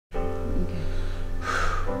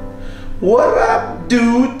What up,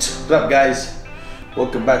 dude? What up, guys?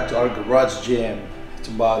 Welcome back to our garage gym. It's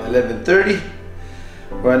about 11:30.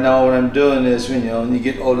 Right now, what I'm doing is, when you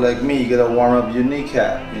get old like me, you gotta warm up your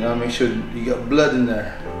kneecap. Make sure you got blood in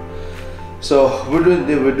there. So we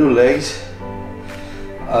do legs.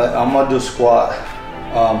 I'm gonna do squat.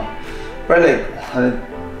 Probably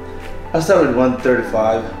I start with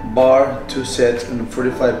 135 bar, 2 sets, and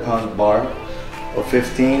 45 pounds bar, or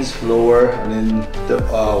 15s lower, and then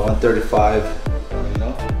 135.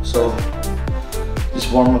 So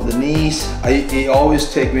just warm up the knees. It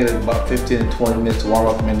always take me like about 15 to 20 minutes to warm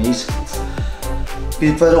up my knees.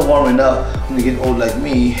 If I don't warm it up, when you get old like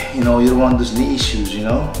me, you don't want those knee issues. I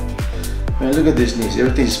mean, look at these knees.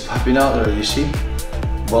 Everything's popping out there. You see,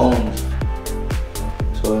 bones.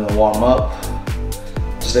 So warm up,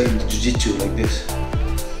 just like in jiu-jitsu, like this.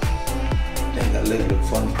 Dang, that leg look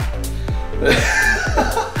fun.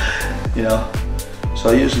 So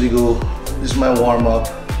I usually go, this is my warm up.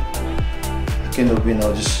 I kind of,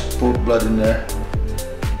 just put blood in there.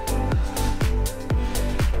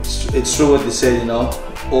 It's true what they say,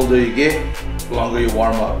 older you get, longer you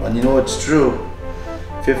warm up. And it's true.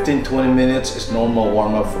 15-20 minutes is normal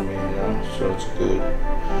warm up for me, so it's good.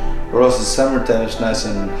 Or else it's summertime, it's nice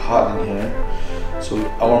and hot in here. So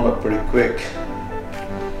I warm up pretty quick.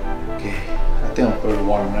 Okay, I think I'm pretty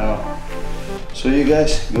warm now. So you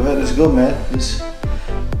guys, go ahead, let's go, man. Let's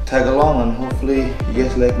tag along and hopefully you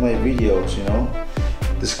guys like my videos,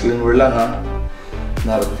 Disclaimer lang, huh?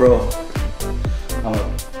 Not a pro. I'm a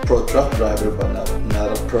pro truck driver, but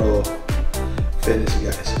not a pro fitness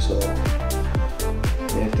guys. So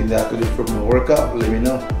anything that I could do for my workout, let me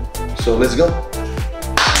know. So let's go.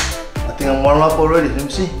 I think I'm warm up already. Let me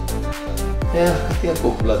see. Yeah, I think I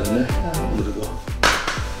put blood in there. I'm good to go.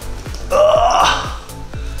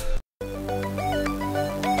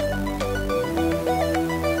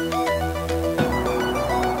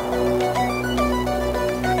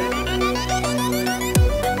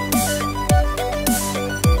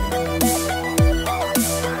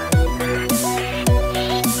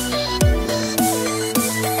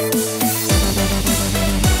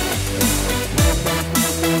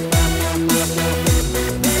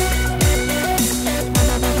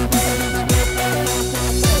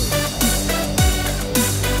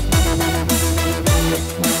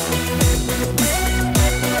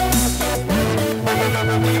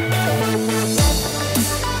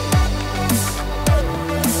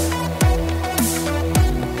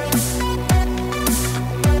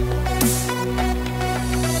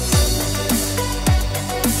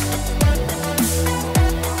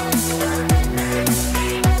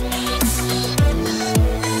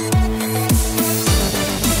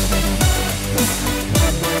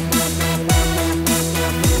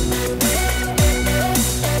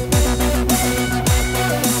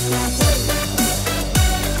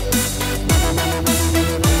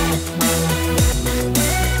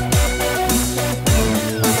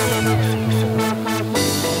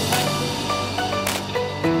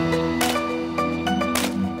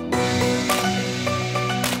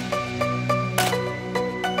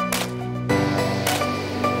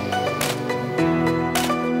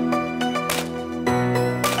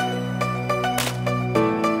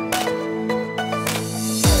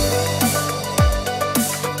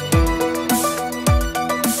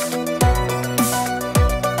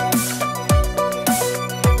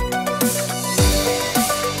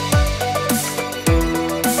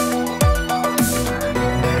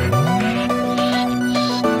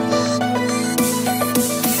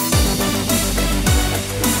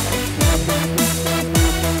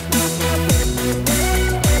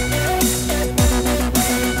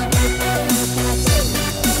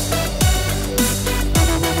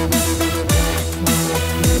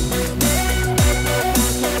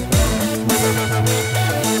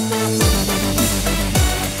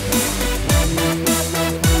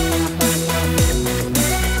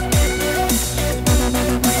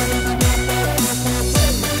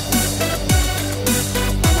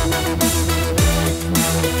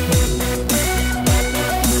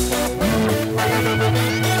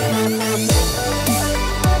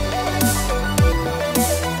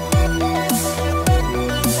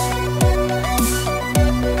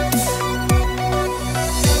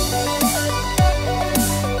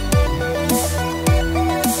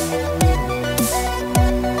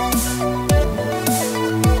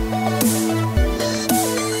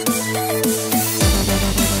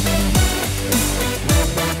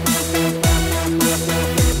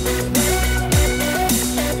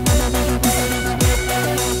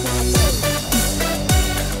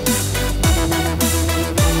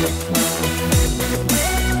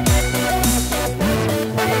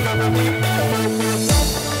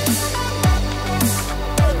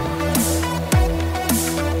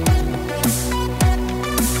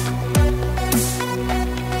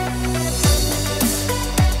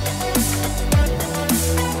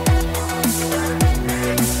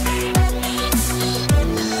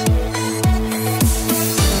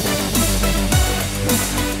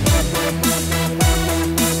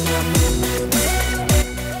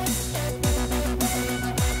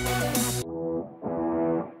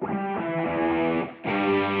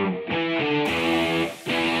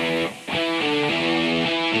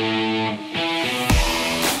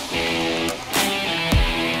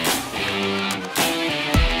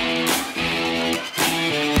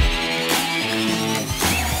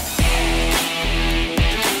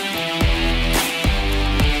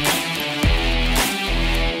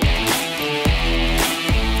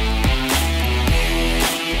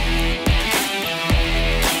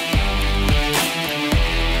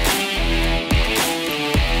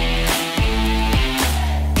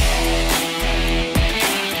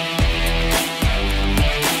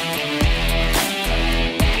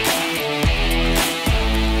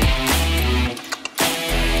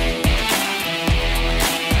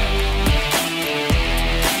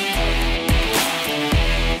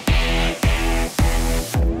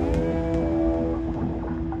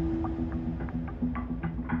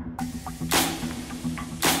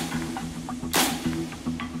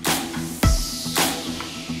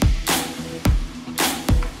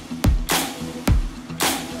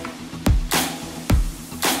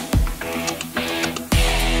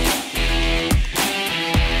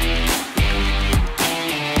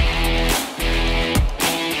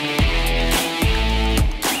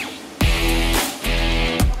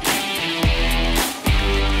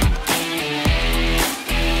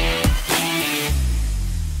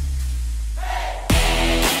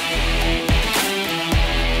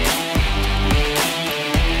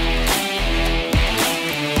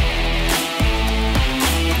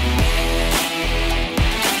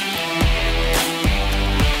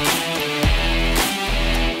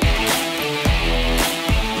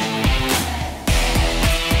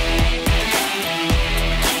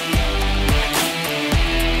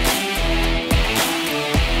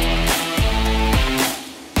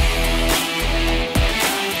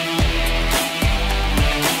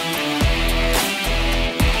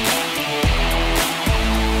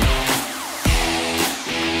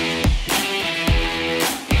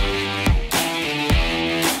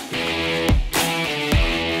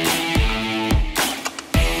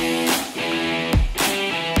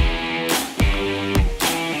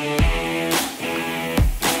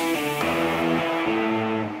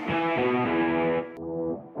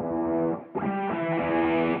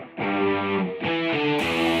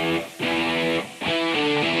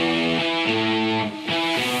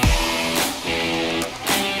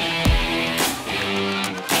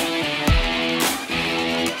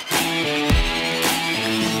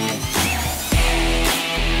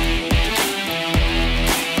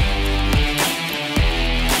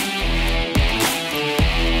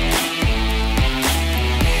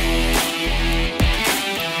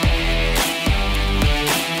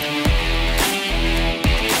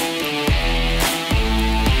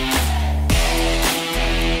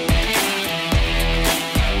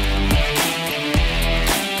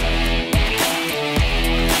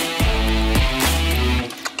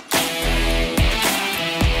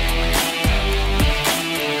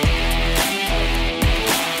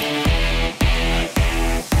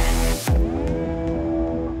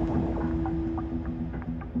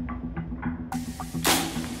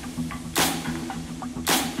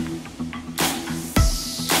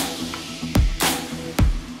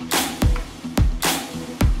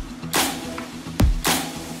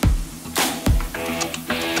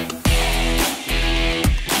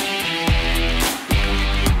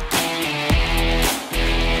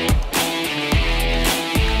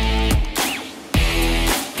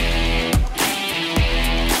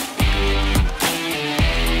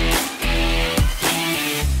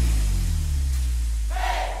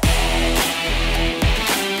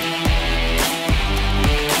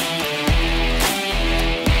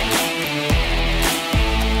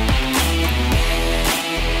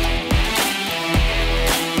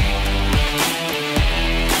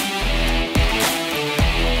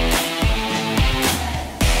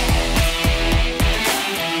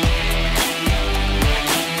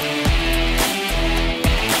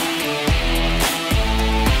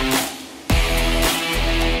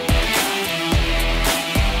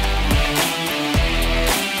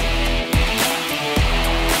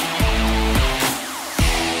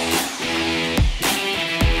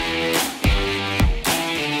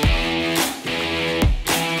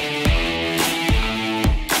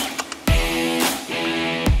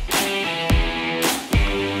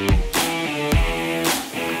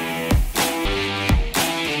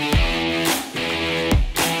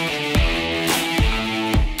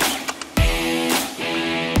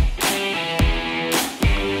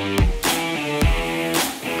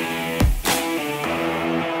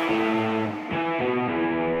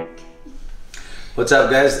 What's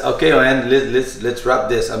up, guys? Okay, man, let's wrap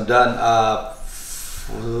this. I'm done.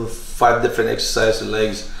 5 different exercises,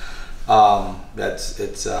 legs. I'm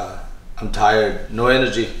tired, no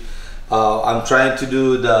energy. I'm trying to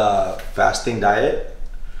do the fasting diet,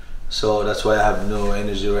 so that's why I have no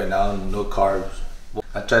energy right now, no carbs.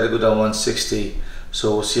 I try to go down 160,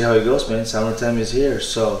 so we'll see how it goes, man. Summertime is here,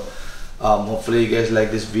 so hopefully you guys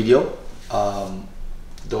like this video.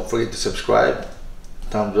 Don't forget to subscribe,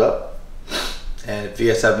 thumbs up, and if you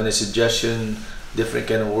guys have any suggestion, different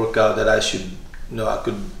kind of workout that I should, I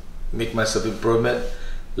could make myself improvement,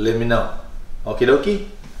 let me know. Okie dokie.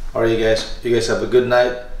 Alright, you guys have a good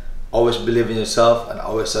night. Always believe in yourself and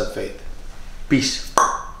always have faith. Peace.